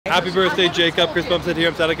Happy birthday, Jacob. Chris Bumstead here.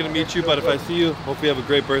 I'm sad I couldn't meet you, but if I see you, hopefully you have a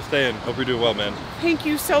great birthday and hope you're doing well, man. Thank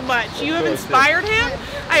you so much. You have inspired him.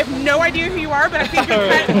 I have no idea who you are, but I think you're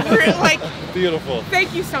kind of really, like... Beautiful.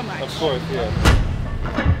 Thank you so much. Of course, yeah.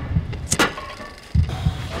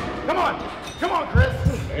 Come on, Chris.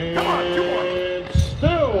 Come on, 2 more.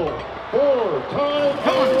 Still 4-time.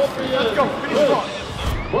 Come on, let's go. Finish strong.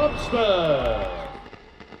 Bumstead.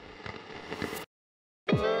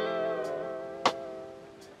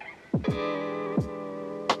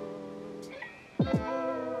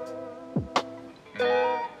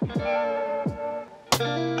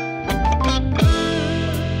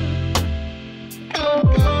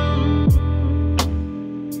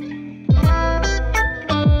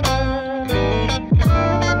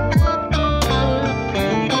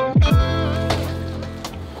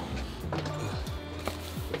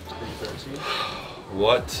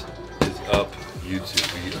 What is up,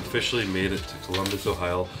 YouTube? We officially made it to Columbus,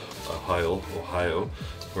 Ohio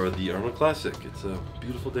for the Arnold Classic. It's a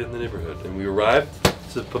beautiful day in the neighborhood, and we arrived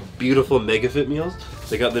to beautiful MEGAFIT meals.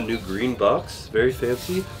 They got the new green box, very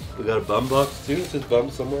fancy. We got a bum box too. It says bum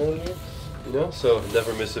somewhere on here, you know. So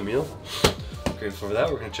never miss a meal. Grateful for that.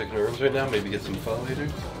 We're gonna check in our rooms right now. Maybe get some pho later.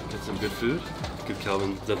 Get some good food. Good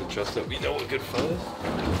Calvin doesn't trust that we know what good pho is.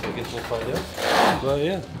 I guess we'll find out. But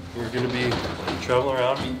yeah, we're gonna be traveling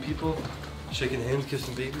around, meeting people, shaking hands,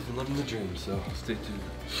 kissing babies, and living the dream. So stay tuned.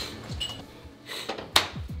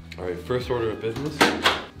 All right, first order of business.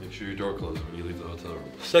 Make sure your door closes when you leave the hotel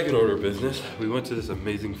room. Second order of business. We went to this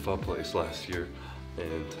amazing pho place last year.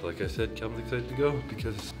 And like I said, Calvin's excited to go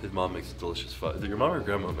because his mom makes delicious pho. Is it your mom or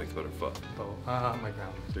grandma makes better pho? My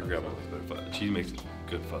grandma. Your grandma makes better pho. She makes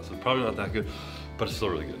good pho, so it's probably not that good, but it's still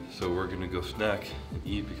really good. So we're gonna go snack and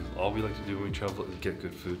eat because all we like to do when we travel is get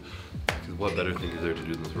good food. Because what better thing is there to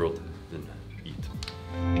do in this world than eat?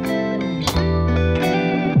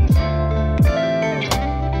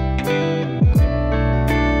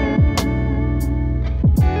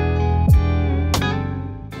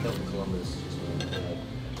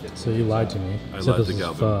 So you lied to me. I lied to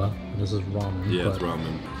Calvin. Pho, this is ramen. Yeah, it's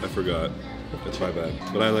ramen. I forgot. That's my bad.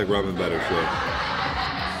 But I like ramen better, so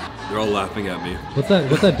they're all laughing at me. What's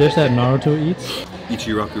that dish that Naruto eats?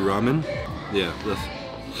 Ichiraku ramen. Yeah, this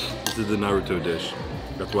is the Naruto dish.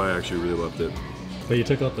 That's why I actually really loved it. But you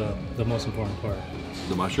took out the most important part.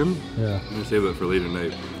 The mushroom? Yeah. I'm gonna save that for later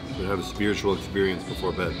night. To have a spiritual experience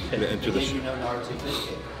before bed. I'm gonna enter the. He gave you no Naruto fish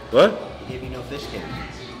cake. What? He gave you no fish cake.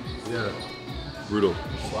 Yeah. Brutal.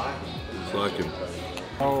 Slacking.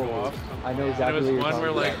 Oh, I know exactly. There was what one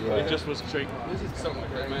you're where talking like about, it just was straight. This is something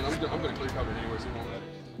like that, man. I'm gonna clear cover anyway, so you won't let it.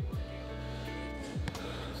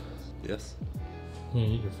 Yes. You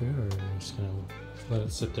gonna eat your food, or you're just gonna let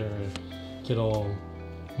it sit there and get all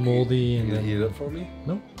moldy and then heat it up for me?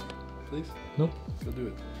 Nope. Please? Nope. Go do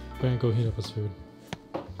it. Grant, go heat up his food.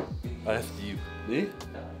 I have to eat. Me?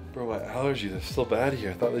 Bro, my allergies are still bad here.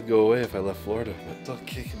 I thought they'd go away if I left Florida. But still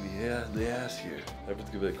kicking me in the ass here. Everyone's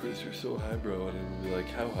gonna be like, Chris, you're so high, bro. And I'm gonna be like,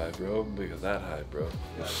 how high, bro? Because that high, bro.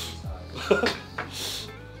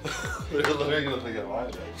 They're literally gonna think I'm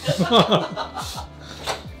high.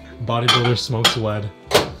 Bodybuilder smokes wed.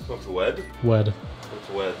 Smokes wed? Wed. What's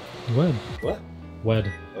wed? Wed. What?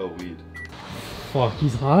 Wed. Oh, weed. Fuck,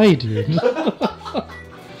 he's high, dude.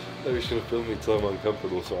 Maybe you should have filmed me till I'm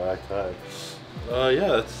uncomfortable so I act high.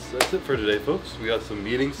 Yeah, that's it for today, folks. We got some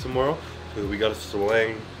meetings tomorrow. So we got to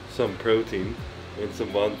slang some protein and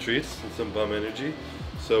some bum treats and some bum energy.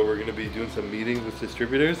 So we're gonna be doing some meetings with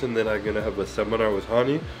distributors, and then I'm gonna have a seminar with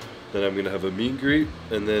Hani. Then I'm gonna have a meet and greet,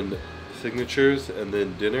 and then signatures, and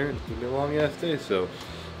then dinner. It's gonna be a long ass day, so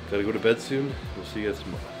gotta go to bed soon. We'll see you guys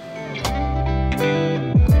tomorrow.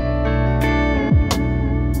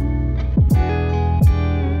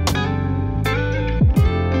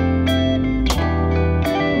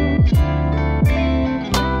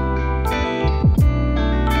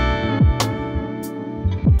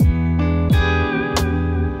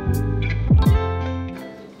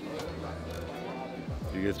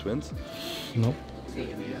 Twins? Nope.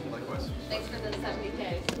 Thanks for the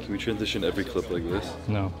 70K. Can we transition every clip like this?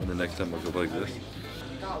 No. And the next time I'll go like this?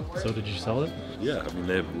 So did you sell it? Yeah, I mean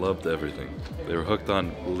they loved everything. They were hooked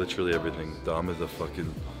on literally everything. Dom is a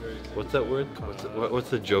fucking, what's that word? What's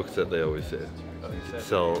the jokes that they always say? You could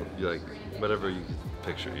sell, like, whatever you could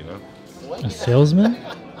picture, you know? A salesman?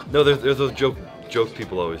 No, there's those jokes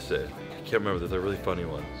people always say. I can't remember, there's a really funny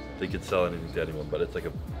one. They could sell anything to anyone, but it's like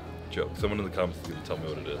a joke. Someone in the comments is gonna tell me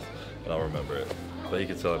what it is, and I'll remember it. But he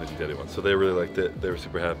could sell anything to anyone. So they really liked it. They were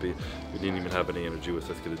super happy. We didn't even have any energy with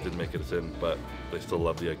us because it didn't make us in, but they still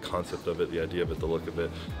love the concept of it, the idea of it, the look of it.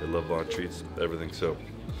 They love lawn treats, everything. So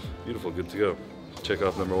beautiful, good to go. Check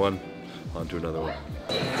off number 1. On to another one.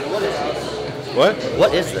 What is this? What?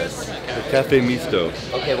 What is this? The Cafe Misto.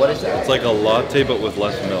 Okay, what is that? It's like a latte but with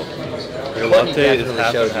less milk. Like a latte is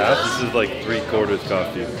half and half. This is like 3/4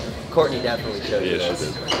 coffee. Courtney definitely showed you Yeah, she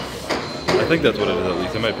this. did. I think that's what it is at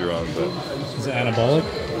least. I might be wrong, but Is it anabolic?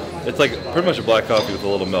 it's like pretty much a black coffee with a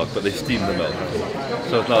little milk, but they steam the milk.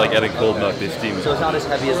 So it's not like adding cold milk, they steam it. So it's not as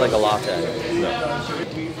heavy as like a latte. No,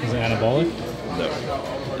 Is it anabolic? no.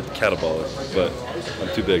 It's catabolic, but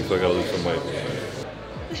I'm too big, so I gotta lose some weight.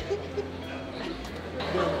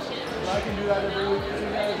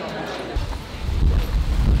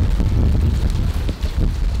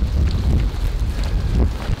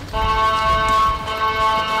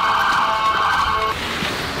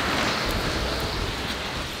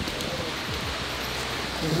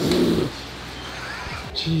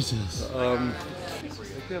 Jesus. I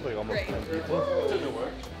think we have like almost 10 people.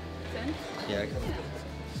 Yeah.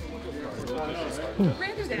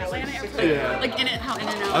 Ran through the Atlanta airport. Like in it, how in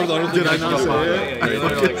and out. I was honestly Did I not say it? I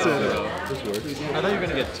fucking said This works. I thought you were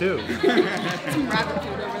gonna get 2. Some rabbit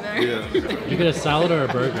food over there. Yeah. You get a salad or a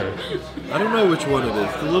burger? I don't know which one it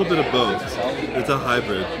is. It's a little bit of both. It's a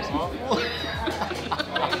hybrid.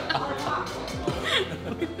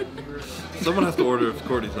 Someone has to order, if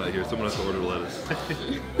Courtney's not here, someone has to order lettuce.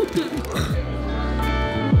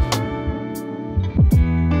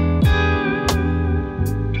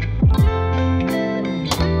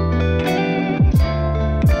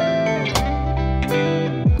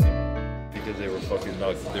 Because they were fucking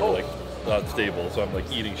not, they were like not stable, so I'm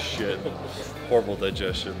like eating shit. Horrible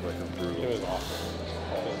digestion, like it's brutal. It was awful.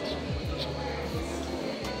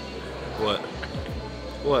 What?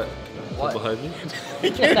 What? What? Behind me?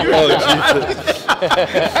 Oh, Jesus.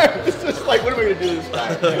 It's just like, what am I going to do this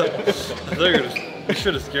time? I thought you were gonna, you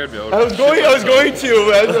should have scared me. I was going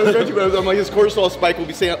to, but I'm like, his cortisol spike will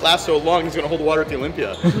be saying it lasts so long, he's going to hold the water at the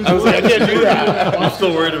Olympia. I was like, I can't do that. I'm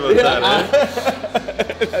still worried about that,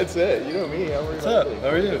 eh? That's it. You know me. I'm worried What's about up? it. How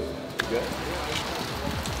are you? Good.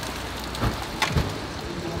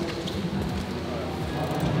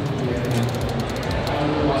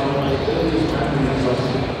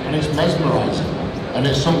 And it's mesmerising, and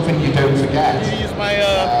it's something you don't forget. You use my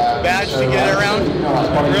badge to get around?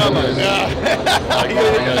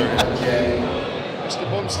 Mr.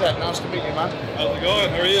 Bumstead, nice to meet you, man. How's it going?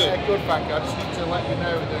 How are you? Yeah, good, thank you. I just need to let you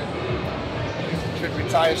know that you should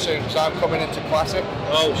retire soon, because I'm coming into Classic.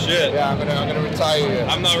 Oh shit. Yeah, I'm gonna retire you.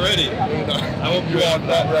 I'm not ready. I won't be You are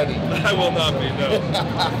not ready. I will not be, no.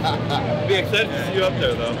 I'll be excited to see you up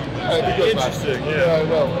there though. It'll be good, man. Interesting, Yeah, yeah.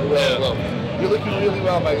 I will. You're looking really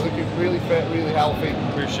well, mate. You're looking really fit, really healthy.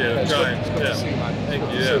 Appreciate it. I'm It's trying. good to see you, man. Thank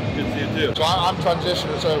Good you. to Yeah. see you. Good to see you too. So I'm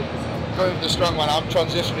transitioning, so going to the strongman, I'm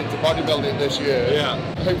transitioning to bodybuilding this year. Yeah.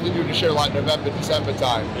 Hopefully doing a show like November, December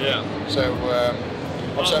time. Yeah. So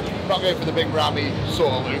obviously I'm not going for the big Ramy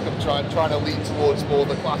sort of look. I'm trying to lean towards more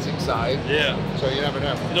the classic side. Yeah. So you never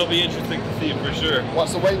know. It'll be interesting to see for sure.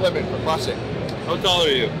 What's the weight limit for classic? How tall are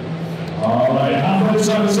you? 6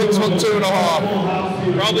 foot 2.5.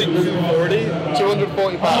 Probably 240.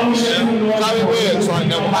 240 pounds. Yeah. How it works, like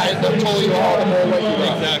the taller you are, the more weight you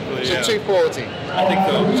got. Exactly, So yeah. 240. I think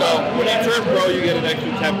so. So when you turn pro, you get an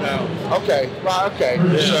extra 10 pounds. Okay, right, okay.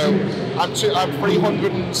 Yeah. So I'm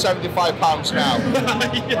 375 pounds now.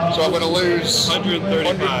 Yeah. So I'm going to lose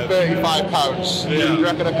 135 pounds. Yeah. You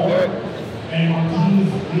reckon I can do it?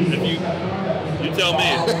 If you tell me.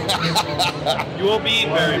 You won't be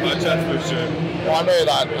eating very much, that's for sure. Well, I know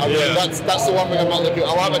that. I mean, Yeah. that's the one thing I'm not looking at.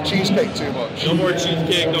 I'll have a cheesecake too much. No more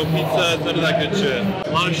cheesecake, no pizza, none of that good shit. A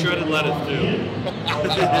lot of shredded lettuce too.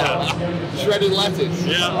 Yeah. Shredded lettuce.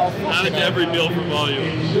 Yeah. Add it to every meal for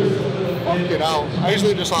volume. Fucking hell. I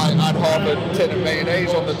usually just like add half a tin of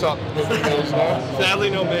mayonnaise on the top of the meals now. Sadly,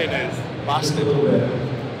 no mayonnaise. Bastard.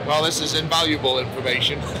 Well, this is invaluable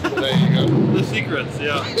information. There you go. The secrets,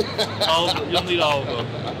 yeah. You'll need all of them.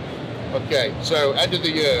 Okay, so end of the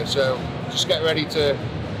year, so just get ready to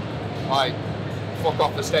like fuck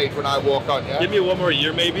off the stage when I walk on, yeah? Give me one more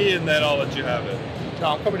year maybe, and then I'll let you have it. No,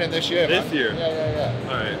 I'm coming in this year, This man. year? Yeah.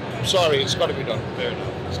 All right. I'm sorry, it's got to be done. Fair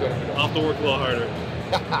enough. It's got to be done. I'll have to work a little harder.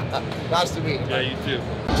 Nice to meet you. Yeah, you too.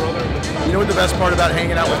 You know what the best part about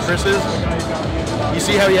hanging out with Chris is? You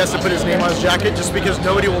see how he has to put his name on his jacket? Just because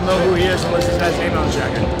nobody will know who he is unless he has his name on his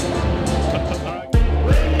jacket.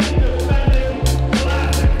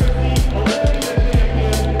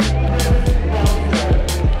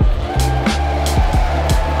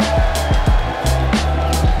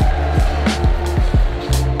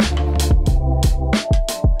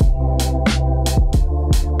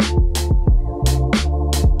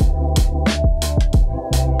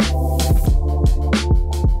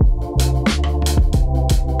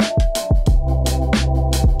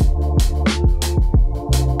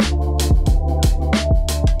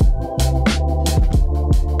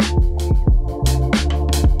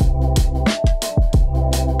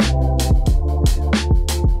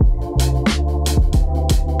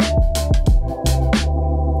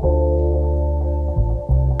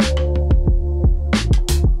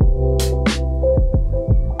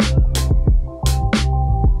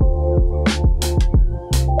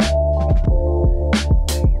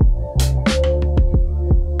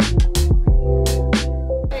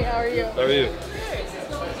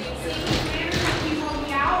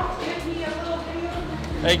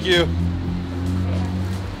 Thank you. Okay,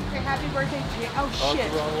 happy birthday, Jacob. Oh, Oh, shit.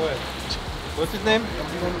 it's the wrong way. What's his name?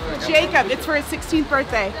 Jacob, it's for his 16th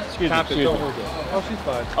birthday. Excuse me. Oh, she's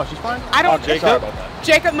fine. Oh, she's fine? I don't. Jacob?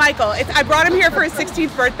 Jacob Michael. I brought him here for his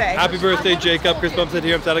 16th birthday. Happy birthday, Jacob. Chris Bumstead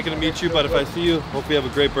here. I'm sad I couldn't meet you, but if I see you, hope you have a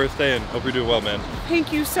great birthday and hope you're doing well, man.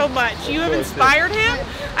 Thank you so much. You have inspired him.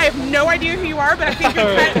 I have no idea who you are, but I think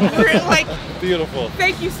you're kind of like. Beautiful.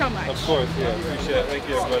 Thank you so much. Of course, yeah. Appreciate it. Thank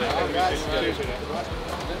you, everybody. Appreciate it.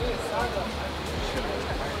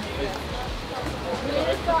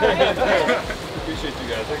 Appreciate you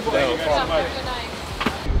guys. Thanks for the help.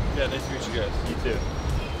 Yeah, nice to meet you guys. You too.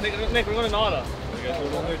 Nick, we're going to Nada. You guys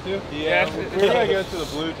going down there too? Yeah. We're going to go to the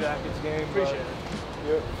Blue Jackets game. Appreciate it.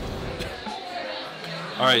 Yep.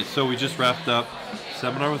 All right, so we just wrapped up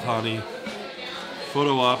seminar with Hani,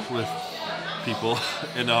 photo op with people,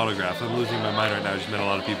 and autographs. I'm losing my mind right now. I just met a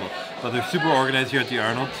lot of people. But they're super organized here at the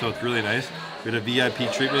Arnold, so it's really nice. We had a VIP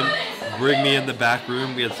treatment, bring me in the back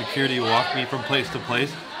room. We had security walk me from place to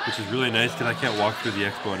place, which is really nice because I can't walk through the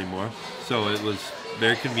expo anymore. So it was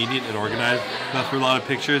very convenient and organized. Got through a lot of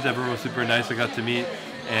pictures. Everyone was super nice I got to meet.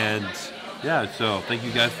 And yeah, so thank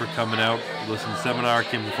you guys for coming out, listening to the seminar,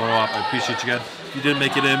 came to the photo op. I appreciate you guys. If you didn't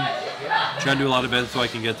make it in, trying to do a lot of events so I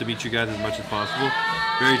can get to meet you guys as much as possible.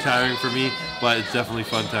 Very tiring for me, but it's definitely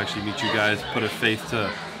fun to actually meet you guys, put a face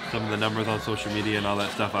to some of the numbers on social media and all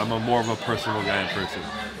that stuff. I'm more of a personal guy in person.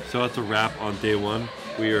 So that's a wrap on day one.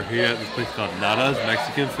 We are here at this place called Nada's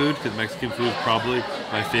Mexican food, because Mexican food is probably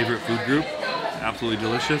my favorite food group. Absolutely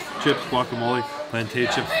delicious. Chips, guacamole, plantain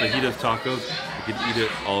chips, fajitas, tacos. I could eat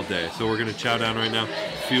it all day. So we're gonna chow down right now,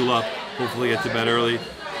 fuel up, hopefully get to bed early,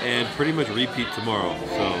 and pretty much repeat tomorrow.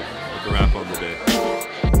 So that's a wrap on the day.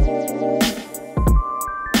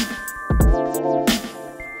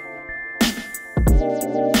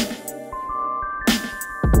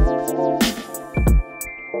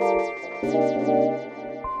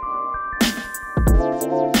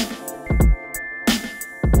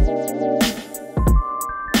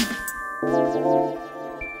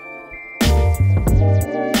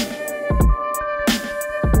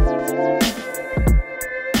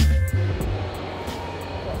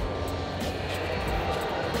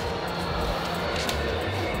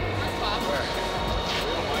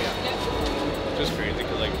 Just crazy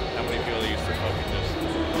because like how many people used to help me just.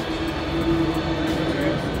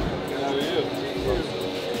 How are you?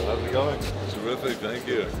 How's it going? Terrific, thank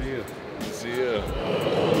you. Good to see you. Good to see you.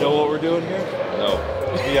 You know what we're doing here? No.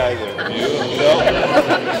 Me either. You? No.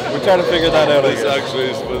 We're trying to figure that out. This actually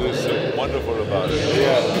is what is so wonderful about it.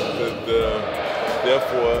 Yeah. That,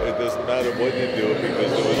 therefore, it doesn't matter what you do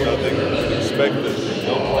because there was nothing expected.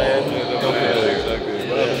 No plan. No plan, exactly.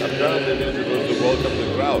 Well, apparently you're supposed to welcome the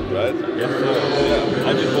crowd, right? Yes, sir. Yeah.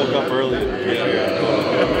 I just woke up early. Yeah.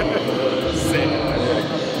 How's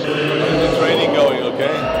the training going,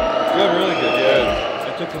 okay? Good, really good. Yeah. I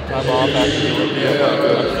took some time off after the Olympics. I'm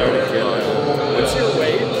starting again now. What's your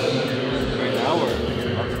weight? Right now we're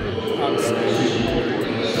On stage.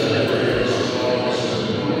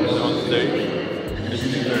 On stage? It's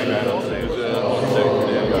 2:30 on stage. On stage,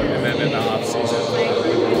 yeah. And then in the off season.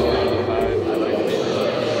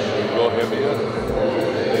 Go heavier?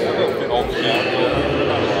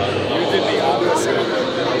 You did the opposite.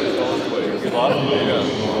 Yeah.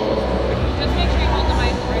 Just make sure you hold the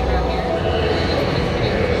mic right around here.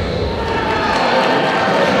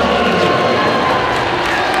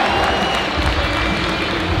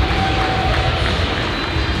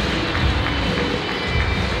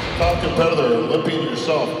 Top competitor, Olympian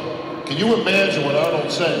yourself. Can you imagine what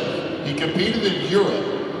Arnold said? He competed in Europe,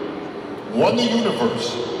 won the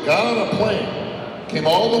universe, got on a plane, came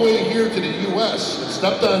all the way here to the US, and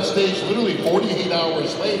stepped on stage literally 48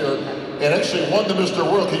 hours later and actually won the Mr.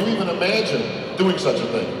 World. Can you even imagine doing such a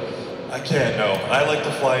thing? I can't, no. I like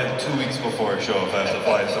to fly in 2 weeks before a show if I have to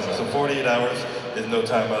fly somewhere. So 48 hours is no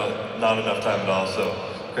time, not enough time at all. So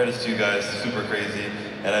credits to you guys, super crazy.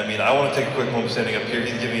 And I mean, I want to take a quick moment standing up here.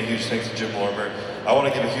 He's giving a huge thanks to Jim Lorimer. I want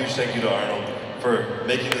to give a huge thank you to Arnold for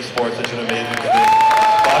making this sport such an amazing thing.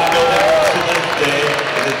 Bodybuilding to this day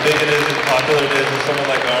is as big as popular it is with someone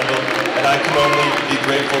like Arnold. And I can only be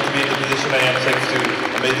grateful to be in the position I am thanks to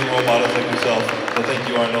amazing role models like yourself. So thank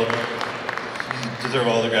you, Arnold. You deserve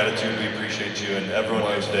all the gratitude. We appreciate you, and everyone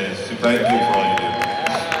here today is super grateful for all you do.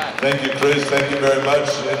 Thank you, Chris. Thank you very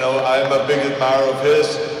much. You know, I'm a big admirer of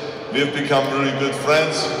his. We've become really good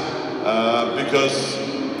friends because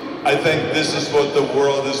I think this is what the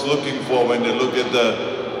world is looking for when they look at the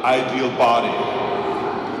ideal body.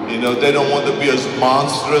 You know, they don't want to be as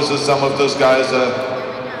monstrous as some of those guys are.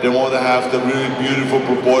 They want to have the really beautiful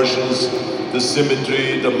proportions, the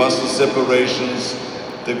symmetry, the muscle separations,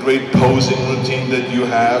 the great posing routine that you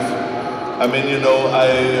have. I mean, you know, I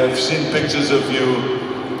have seen pictures of you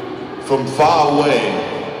from far away,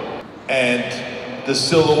 and the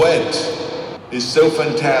silhouette is so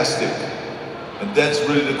fantastic. And that's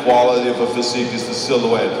really the quality of a physique, is the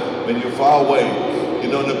silhouette. When you're far away,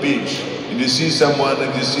 you're on the beach, and you see someone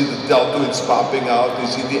and you see the deltoids popping out, you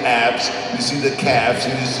see the abs, you see the calves,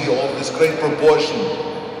 and you see all this great proportion,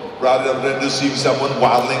 rather than just seeing someone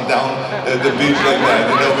waddling down the beach like that,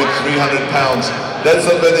 you know, with 300 pounds. That's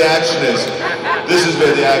not where the action is. This is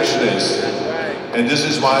where the action is. And this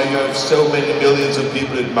is why you have so many millions of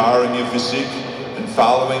people admiring your physique and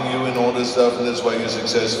following you and all this stuff, and that's why you're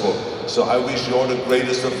successful. So I wish you all the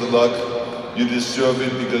greatest of the luck. You deserve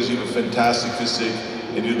it because you have a fantastic physique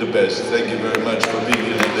and you're the best. Thank you very much for being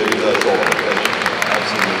here today with us all. Thank you.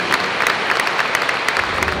 Absolutely.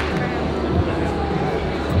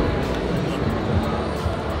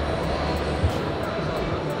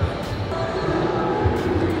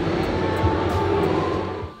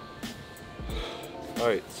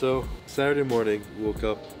 Alright, so Saturday morning, woke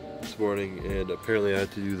up this morning and apparently I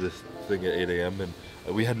had to do this thing at 8 a.m. and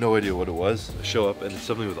we had no idea what it was. I show up and it's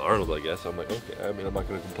something with Arnold, I guess. I'm like, okay, I mean, I'm not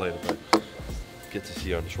going to complain if I get to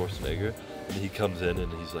see Arnold Schwarzenegger. And he comes in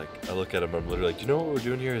and he's like, I look at him, I'm literally like, do you know what we're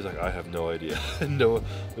doing here? He's like, I have no idea. No,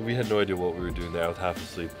 we had no idea what we were doing there. I was half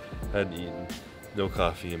asleep, hadn't eaten, no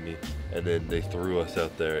coffee in me. And then they threw us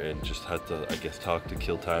out there and just had to, I guess, talk to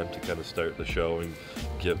kill time to kind of start the show and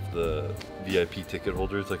give the VIP ticket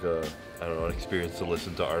holders like a, I don't know, an experience to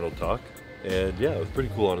listen to Arnold talk. And yeah, it was pretty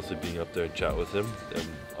cool, honestly, being up there and chat with him. And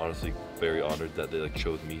honestly, very honored that they like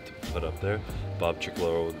chose me to put up there. Bob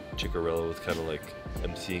Ciccarello was kind of like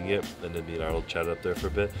emceeing it, and then me and Arnold chatted up there for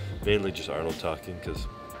a bit. Mainly just Arnold talking because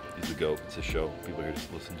he's the GOAT. It's a show. People are here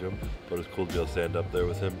to listen to him. But it was cool to be able to stand up there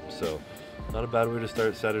with him. So not a bad way to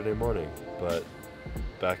start Saturday morning. But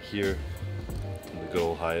back here in the good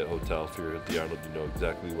old Hyatt Hotel, if you're at the Arnold, you know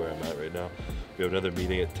exactly where I'm at right now. We have another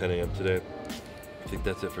meeting at 10 a.m. today. I think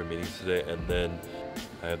that's it for meetings today, and then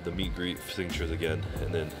I have the meet and greet signatures again,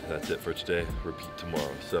 and then that's it for today. Repeat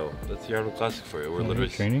tomorrow. So that's the Arnold Classic for you. We're literally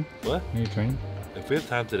training. What? Are you training? If we have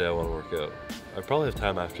time today, I want to work out. I probably have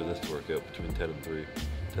time after this to work out between 10 and 3,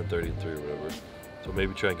 10:30 and 3 or whatever. So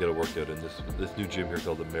maybe try and get a workout in this new gym here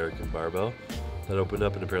called American Barbell. That opened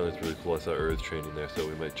up and apparently it's really cool. I saw Earth training there, so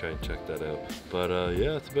we might try and check that out. But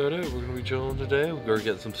yeah, that's about it. We're gonna be chilling today. We're gonna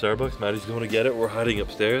get some Starbucks. Maddie's going to get it. We're hiding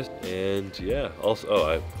upstairs. And yeah,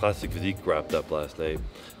 also, Classic Physique wrapped up last night.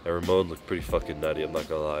 And Ramon looked pretty fucking nutty, I'm not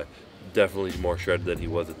gonna lie. Definitely more shredded than he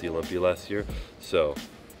was at the Olympia last year. So,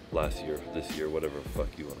 last year, this year, whatever the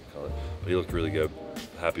fuck you want to call it. But he looked really good.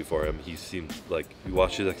 Happy for him. He seemed like, we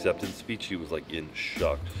watched his acceptance speech, he was like in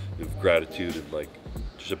shock with gratitude and like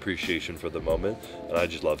just appreciation for the moment. And I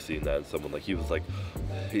just love seeing that in someone. Like he was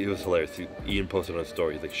hilarious. Ian posted on a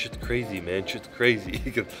story, he's like, shit's crazy, man, shit's crazy.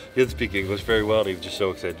 He didn't speak English very well and he was just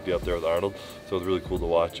so excited to be up there with Arnold. So it was really cool to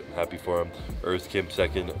watch. I'm happy for him. Earth came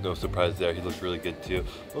second, no surprise there. He looked really good too.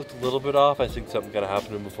 Looked a little bit off. I think something kind of happened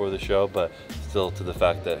to him before the show, but still, to the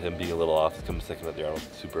fact that him being a little off, coming second at the Arnold,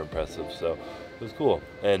 super impressive. So it was cool.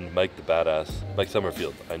 And Mike the badass, Mike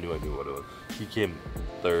Summerfield, I knew what it was. He came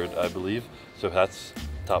third, I believe. So that's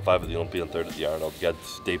top 5 at the Olympia and 3rd at the Arnold. He had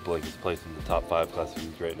stapling his place in the top 5 Classic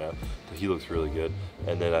right now. So he looks really good.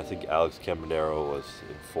 And then I think Alex Campanero was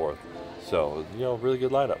in 4th. So, you know, really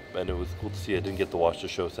good lineup. And it was cool to see. I didn't get to watch the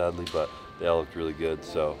show, sadly, but they all looked really good.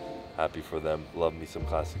 So happy for them. Love me some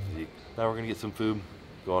Classic Physique. Now we're going to get some food,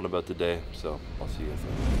 go on about the day. So I'll see you guys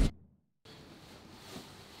later.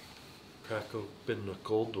 Crack open a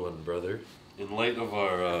cold one, brother. In light of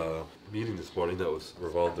our meeting this morning that was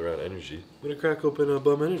revolved around energy, I'm gonna crack open a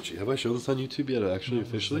Bum Energy. Have I shown this on YouTube yet? Actually,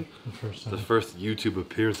 officially? The first YouTube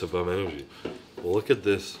appearance of Bum Energy. Well, look at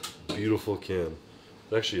this beautiful can.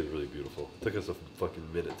 It actually is really beautiful. It took us a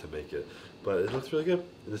fucking minute to make it, but it looks really good.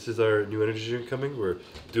 This is our new energy drink coming. We're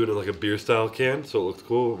doing it like a beer style can, so it looks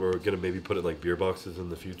cool. We're gonna maybe put it in like beer boxes in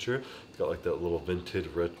the future. It's got like that little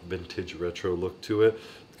vintage retro look to it.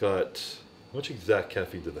 It's got, how much exact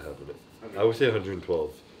caffeine did it have in it? I would say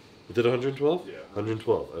 112. It did 112? Yeah.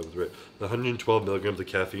 112, I was right. 112 milligrams of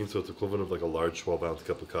caffeine, so it's equivalent of like a large 12-ounce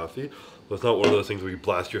cup of coffee. But it's not one of those things where you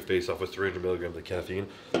blast your face off with 300 milligrams of caffeine.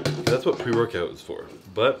 That's what pre-workout is for.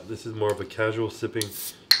 But this is more of a casual sipping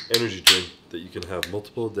energy drink that you can have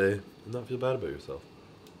multiple a day and not feel bad about yourself.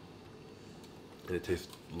 And it tastes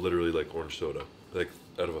literally like orange soda, like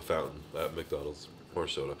out of a fountain at McDonald's.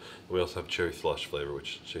 Orange soda. And we also have cherry slush flavor,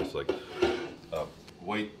 which tastes like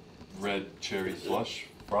white red cherry slush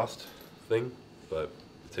frost thing, but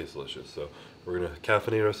it tastes delicious. So we're gonna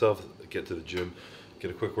caffeinate ourselves, get to the gym, get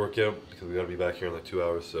a quick workout because we gotta be back here in like 2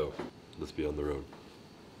 hours, so let's be on the road.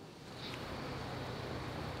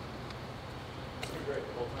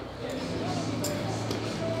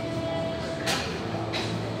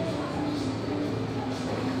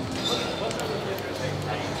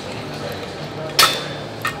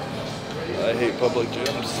 I hate public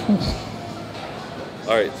gyms.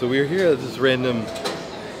 Alright, so we're here at this random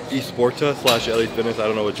eSporta / LA Fitness. I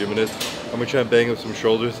don't know what gym it is. I'm gonna try and bang up some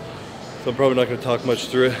shoulders. So I'm probably not gonna talk much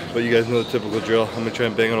through it, but you guys know the typical drill. I'm gonna try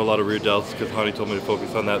and bang on a lot of rear delts because Hani told me to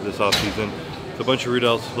focus on that this off season. So a bunch of rear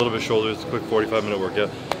delts, a little bit of shoulders, quick 45-minute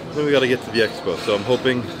workout. Then we gotta get to the expo. So I'm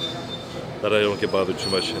hoping that I don't get bothered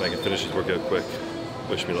too much and I can finish this workout quick.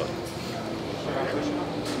 Wish me luck.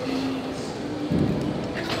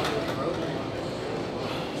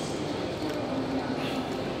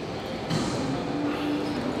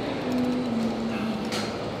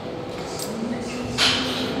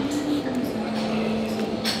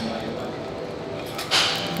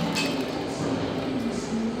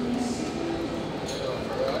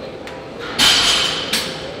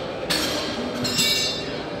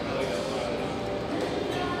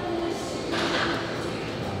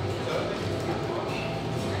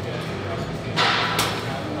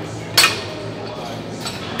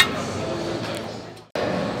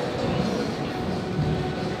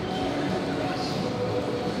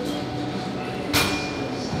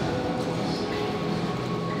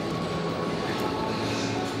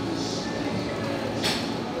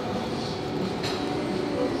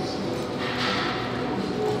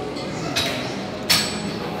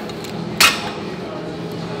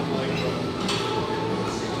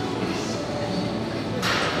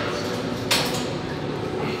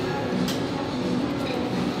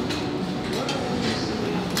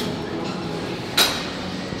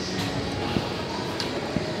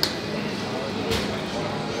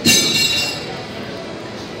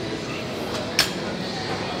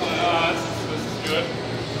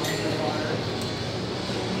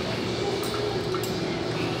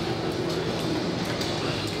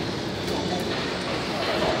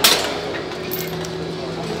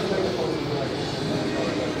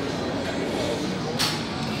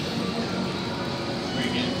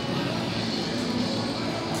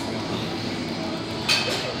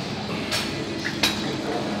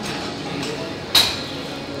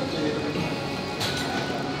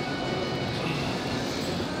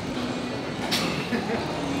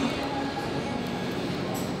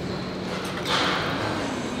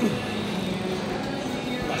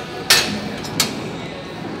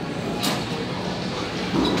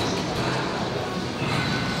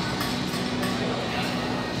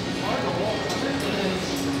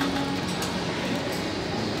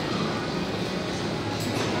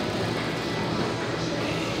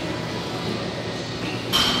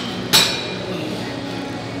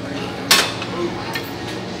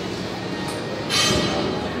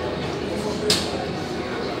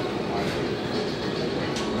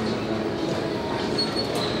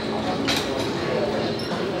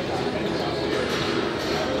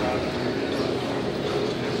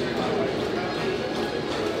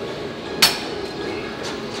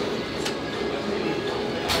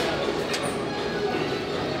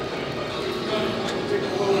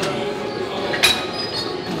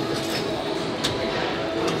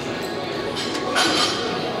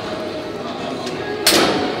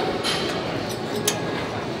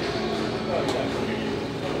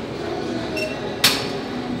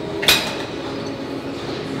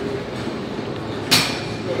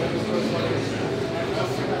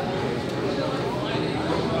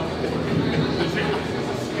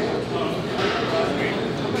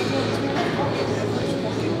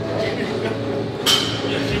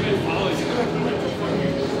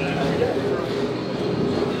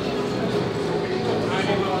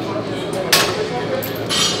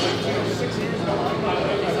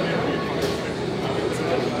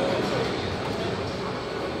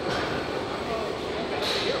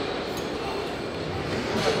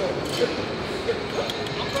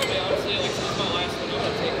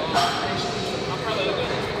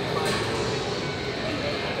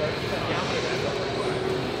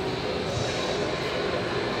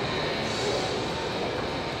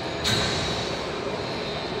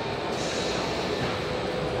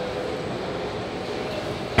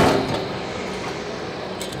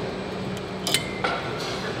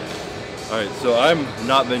 Alright, so I'm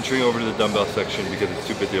not venturing over to the dumbbell section because it's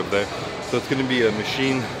too busy over there. So it's going to be a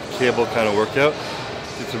machine cable kind of workout.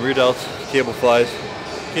 Do some rear delts, cable flies,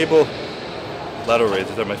 cable lateral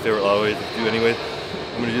raises are my favorite lateral raises to do anyways.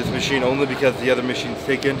 I'm going to do this machine only because the other machine's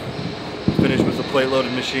taken. Finish with a plate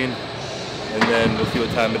loaded machine. and then we'll see what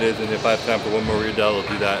time it is, and if I have time for one more rear delt,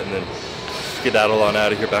 I'll do that, and then skedaddle on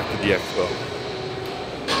out of here back to the expo.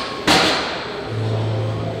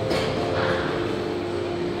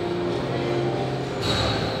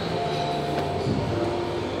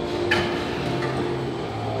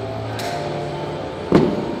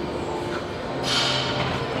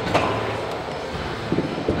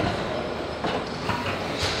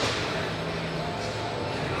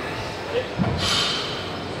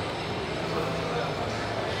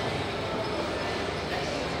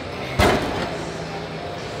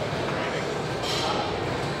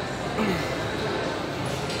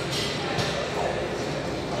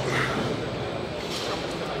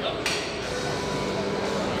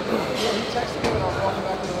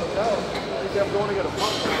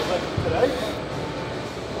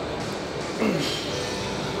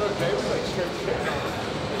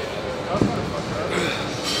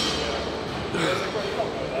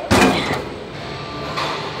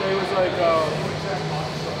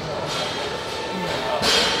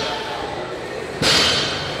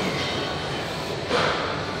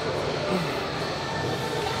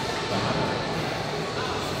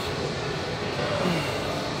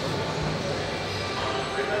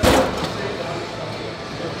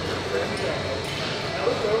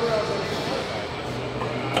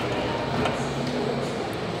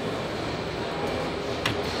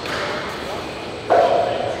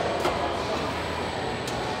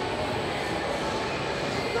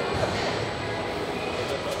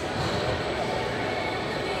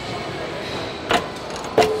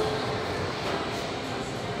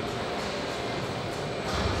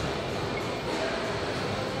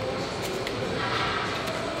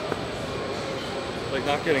 Like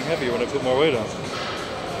not getting heavier when I put more weight on.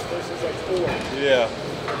 This is like 4. Yeah.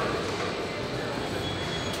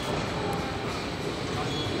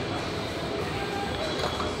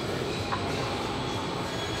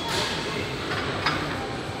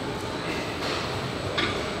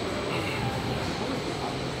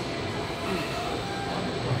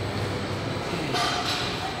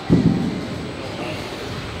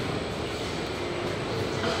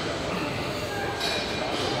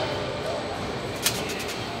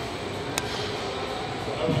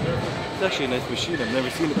 It's actually a nice machine. I've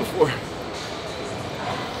never seen it before.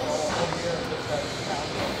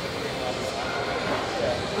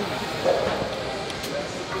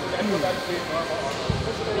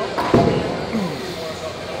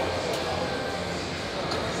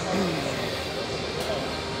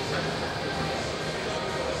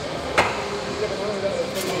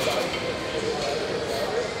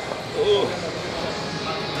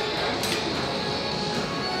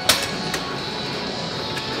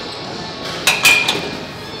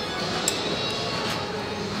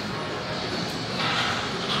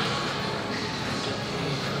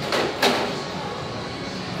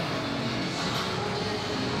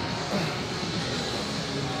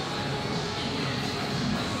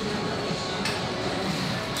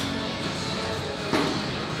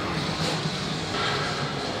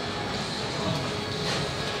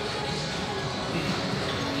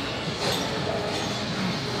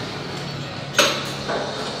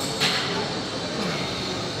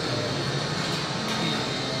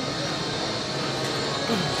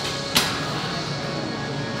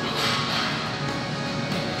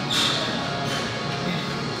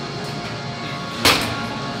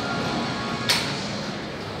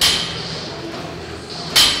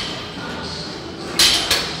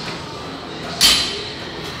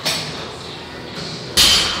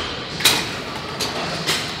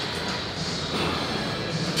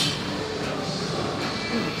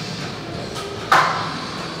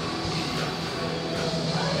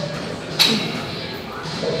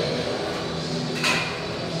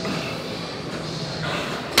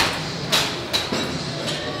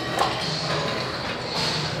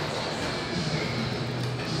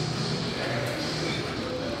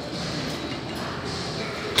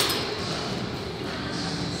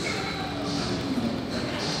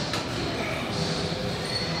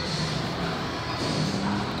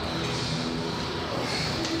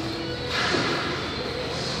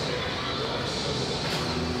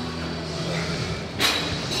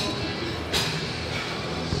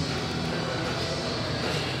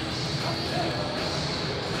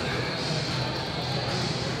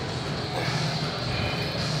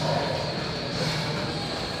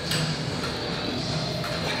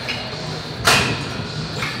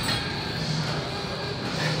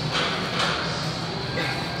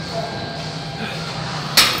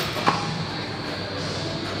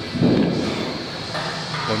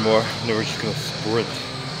 One more, and then we're just gonna sprint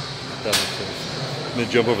down the stairs. I'm gonna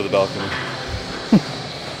jump over the balcony.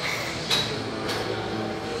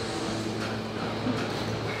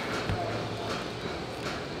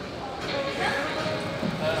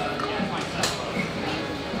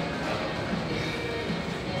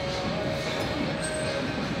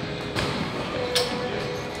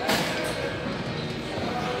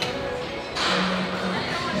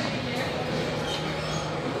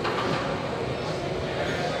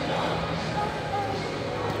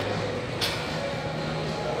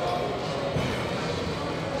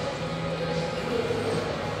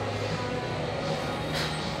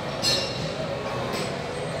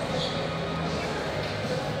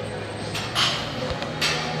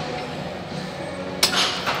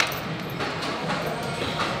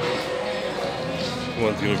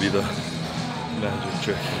 one's gonna be the magic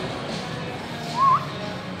trick.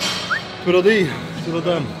 Twiddle-dee, twiddle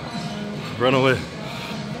done. Run away.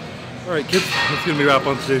 Alright kids, that's gonna be a wrap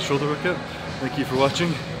on today's shoulder workout. Thank you for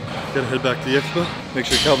watching. Gotta head back to the expo. Make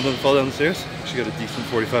sure Calvin doesn't fall down the stairs. Actually got a decent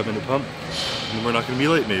 45-minute pump. And we're not gonna be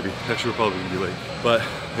late maybe. Actually we're probably gonna be late. But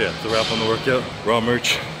yeah, it's a wrap on the workout. Raw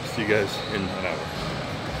merch. See you guys in an hour.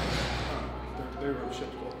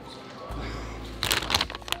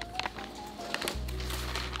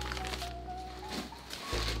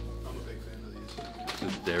 I'm a big fan of these.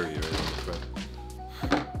 This is dairy right on the front.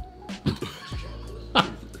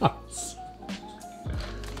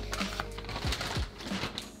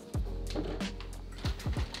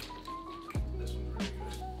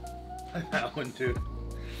 That one too.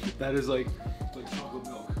 That is like chocolate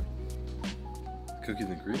milk. Cookies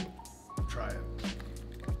and cream? Try it.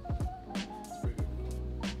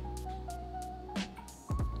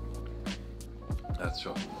 That's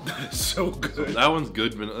chocolate. That is so good. That one's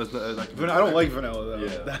good. I don't like vanilla though.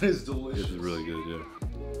 Yeah. That is delicious. This is really good, yeah.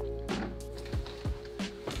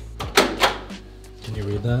 Can you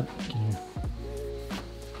read that? Can you...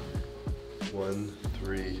 1,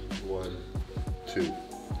 3, 1, 2. Did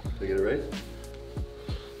I get it right?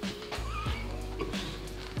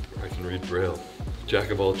 I can read Braille.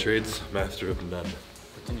 Jack of all trades, master of none.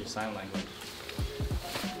 What's in your sign language?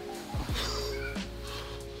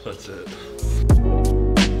 That's it.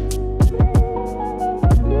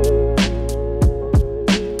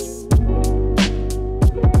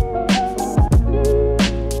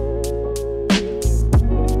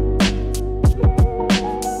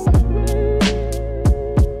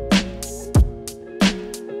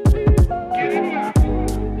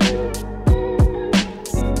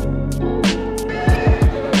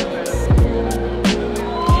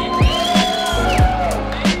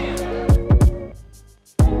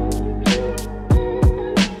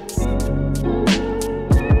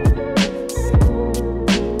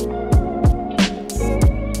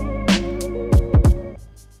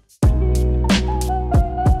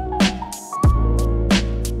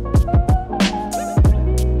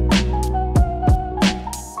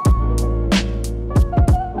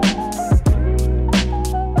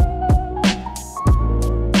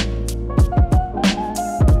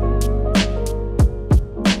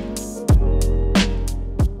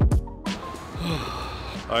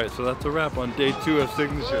 Alright, so that's a wrap on day 2 of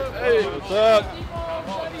signature. Hey, what's up?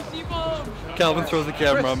 Calvin throws the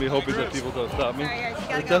camera on me, hoping that people don't stop me.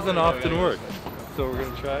 It doesn't often work. So we're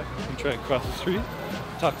gonna try. And cross the street,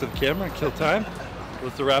 talk to the camera, and kill time.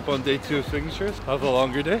 That's a wrap on day 2 of signatures. That was a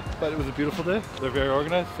longer day, but it was a beautiful day. They're very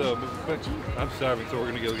organized, so moving quick. I'm starving, so we're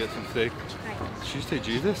gonna go get some steak. Did you say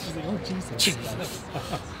Jesus? She's like, oh Jesus. Jesus.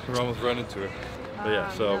 We're almost running to her. But yeah,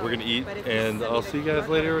 so we're gonna eat, and I'll see you guys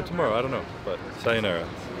later or tomorrow. I don't know, but sayonara,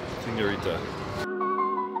 señorita.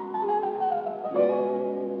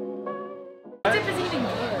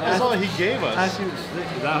 That's all he gave us. Is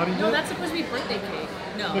that how do you do No, it? that's supposed to be birthday cake.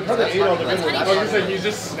 No. They probably ate all the good That's ones. honey I was cake. gonna say, he's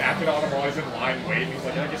just snapping on them while he's in line waiting. He's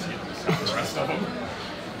like, I guess you can just have the rest of them.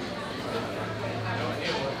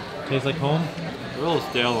 Tastes like home? They're a little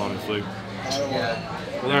stale, honestly. Yeah.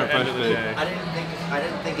 They aren't fresh baked. I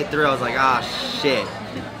didn't think it through. I was like, ah, shit.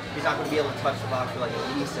 He's not gonna be able to touch the box for like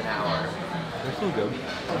at least an hour. They're still good. You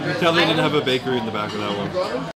can tell they didn't have a bakery in the back of that one.